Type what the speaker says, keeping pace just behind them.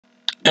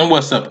And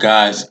what's up,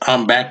 guys?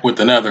 I'm back with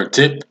another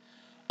tip,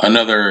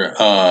 another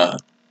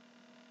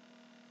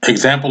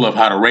example of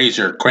how to raise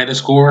your credit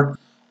score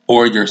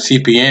or your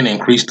CPN,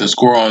 increase the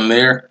score on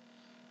there.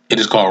 It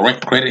is called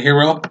Rent Credit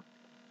Hero,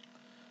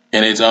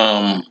 and it's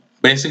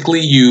basically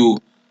you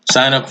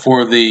sign up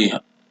for the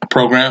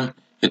program.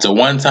 It's a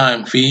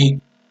one-time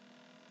fee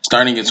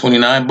starting at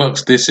 29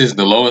 bucks. This is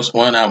the lowest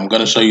one. I'm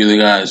gonna show you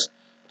guys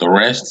the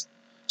rest.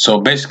 So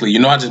basically,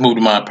 I just moved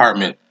to my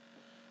apartment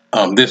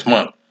this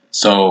month.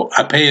 So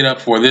I paid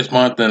up for this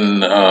month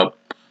and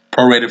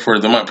prorated for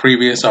the month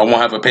previous. So I won't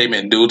have a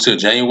payment due till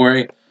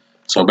January.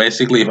 So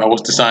basically, if I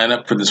was to sign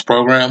up for this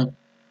program,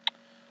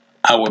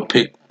 I would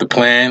pick the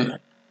plan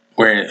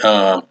where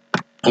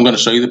I'm going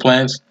to show you the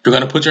plans. You're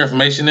going to put your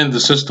information in the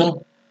system.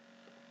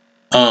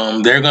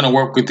 They're going to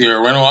work with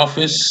your rental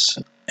office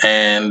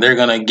and they're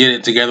going to get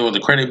it together with the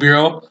credit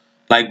bureau.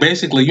 Like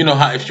basically, you know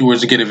how if you were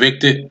to get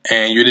evicted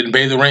and you didn't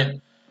pay the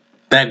rent,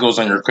 that goes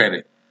on your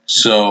credit.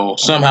 So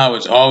somehow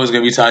it's always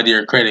going to be tied to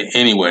your credit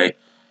anyway.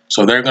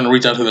 So they're going to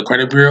reach out to the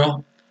credit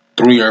bureau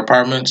through your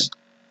apartments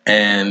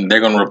and they're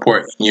going to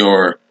report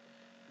your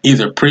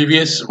either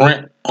previous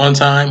rent on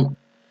time,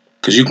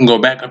 because you can go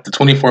back up to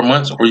 24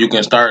 months or you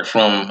can start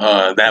from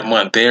that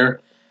month there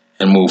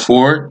and move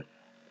forward.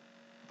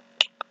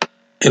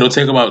 It'll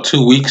take about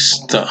 2 weeks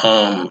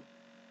to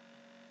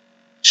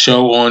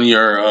show on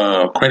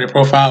your credit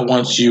profile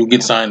once you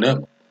get signed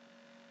up.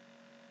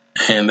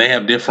 And they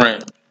have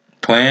different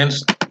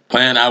plans.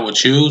 Plan I would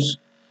choose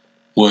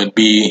would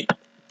be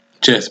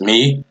just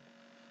me.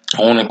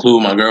 I won't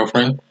include my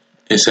girlfriend.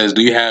 It says,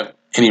 do you have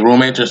any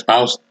roommates or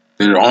spouse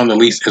that are on the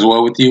lease as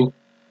well with you?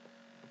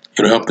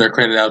 It'll help their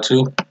credit out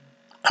too.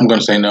 I'm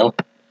going to say no.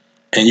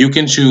 And you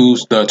can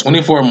choose the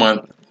 24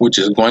 month, which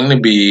is going to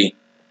be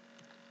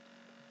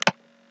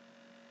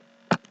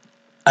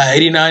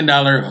an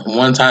 $89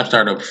 one-time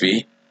startup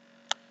fee,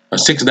 a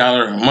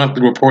 $6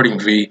 monthly reporting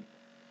fee.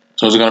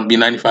 So it's going to be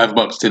 95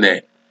 bucks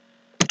today.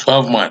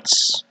 12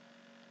 months.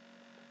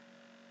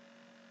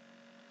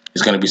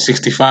 It's going to be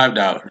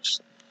 $65.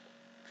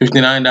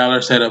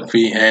 $59 setup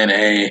fee and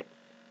a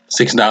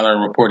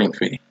 $6 reporting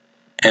fee.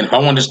 And if I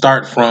want to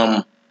start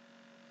from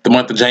the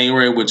month of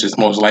January, which is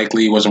most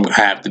likely wasn't what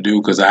I have to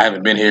do because I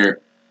haven't been here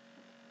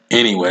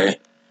anyway,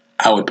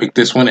 I would pick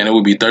this one and it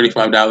would be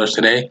 $35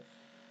 today,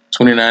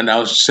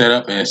 $29 to set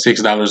up, and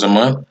 $6 a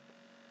month.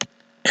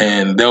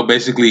 And they'll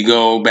basically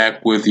go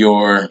back with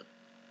through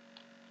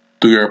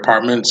your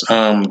apartment's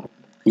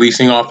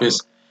leasing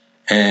office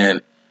and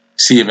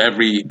see if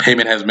every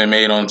payment has been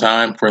made on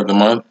time for the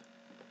month.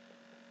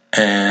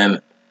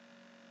 And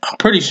I'm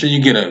pretty sure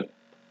you get a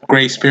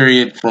grace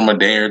period from a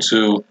day or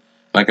two.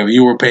 Like if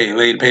you were paid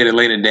a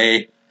later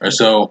day or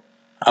so,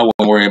 I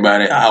wouldn't worry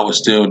about it. I would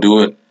still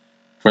do it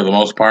for the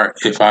most part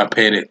if I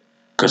paid it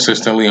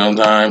consistently on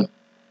time,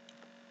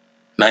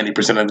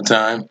 90% of the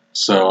time.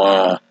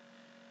 So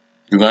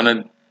you're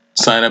gonna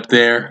sign up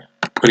there,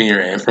 put in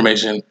your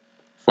information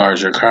as far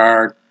as your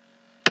card,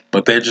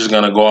 but they're just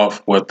gonna go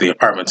off what the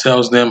apartment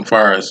tells them as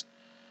far as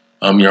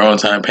your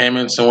on-time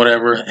payments and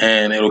whatever,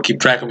 and it'll keep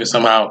track of it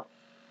somehow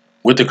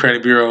with the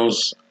credit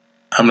bureaus.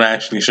 I'm not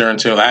actually sure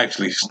until I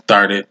actually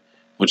started,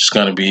 which is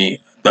going to be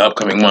the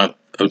upcoming month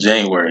of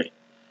January.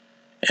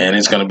 And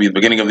it's going to be the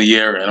beginning of the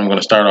year, and I'm going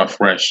to start off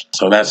fresh.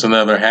 So that's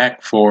another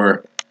hack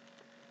for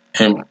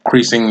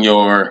increasing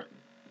your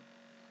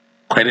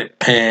credit.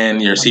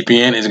 And your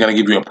CPN is going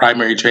to give you a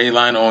primary trade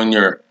line on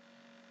your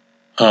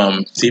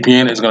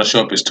CPN. It's going to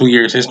show up as 2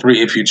 years history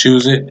if you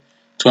choose it,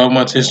 12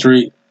 months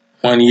history,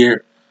 1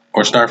 year,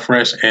 or start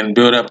fresh and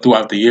build up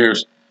throughout the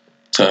years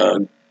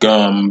to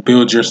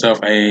build yourself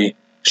a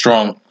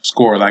strong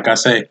score. Like I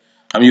say,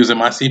 I'm using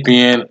my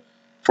CPN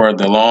for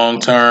the long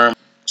term.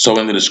 So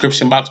in the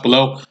description box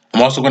below,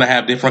 I'm also going to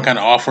have different kind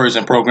of offers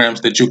and programs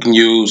that you can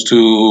use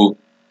to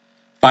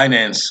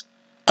finance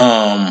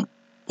a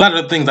lot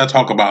of the things I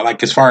talk about,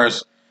 like as far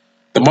as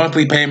the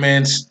monthly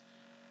payments,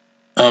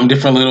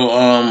 different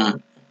little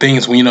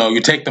things. When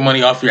you take the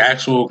money off your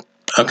actual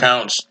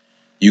accounts,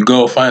 you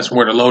go find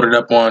somewhere to load it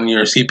up on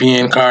your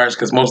CPN cards,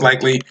 because most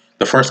likely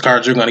the first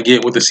cards you're going to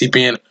get with the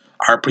CPN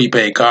are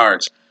prepaid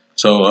cards.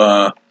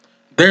 So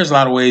there's a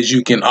lot of ways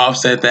you can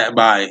offset that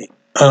by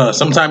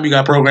sometimes you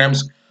got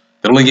programs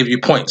that only give you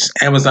points,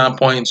 Amazon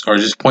points, or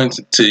just points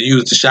to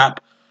use to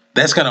shop.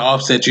 That's going to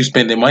offset you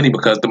spending money,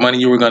 because the money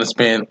you were going to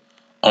spend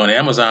on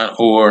Amazon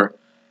or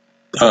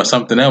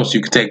something else,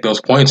 you can take those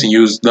points and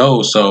use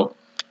those. So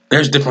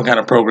there's different kind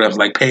of programs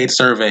like paid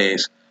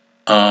surveys,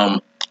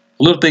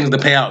 little things to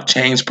pay out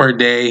change per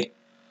day,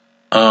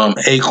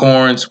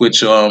 Acorns,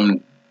 which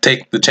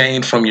take the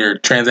change from your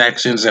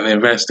transactions and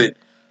invest it.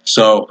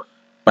 So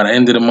by the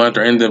end of the month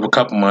or end of a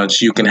couple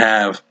months, you can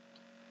have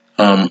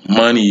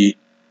money.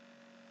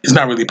 It's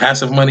not really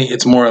passive money.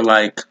 It's more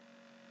like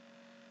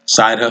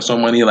side hustle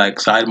money, like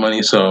side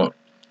money. So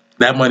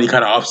that money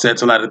kind of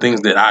offsets a lot of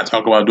things that I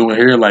talk about doing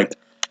here, like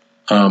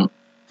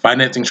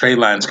financing trade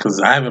lines, because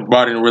I haven't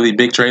bought in really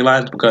big trade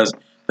lines because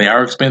they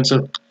are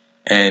expensive,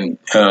 and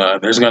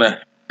there's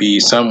gonna be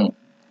some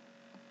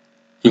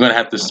you're gonna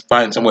have to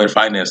find some way to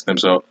finance them.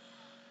 So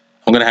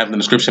I'm gonna have in the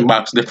description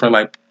box different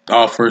like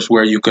offers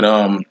where you could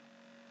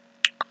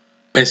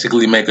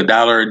basically make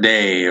 $1 a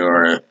day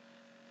or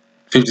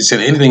 50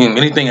 cents.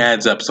 Anything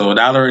adds up. So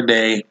 $1 a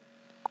day,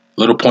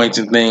 little points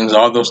and things.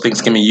 All those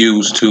things can be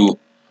used to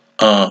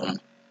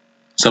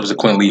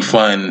subsequently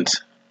fund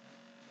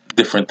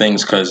different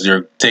things because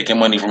you're taking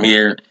money from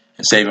here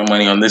and saving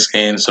money on this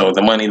end. So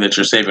the money that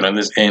you're saving on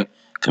this end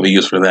can be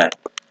used for that.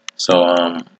 So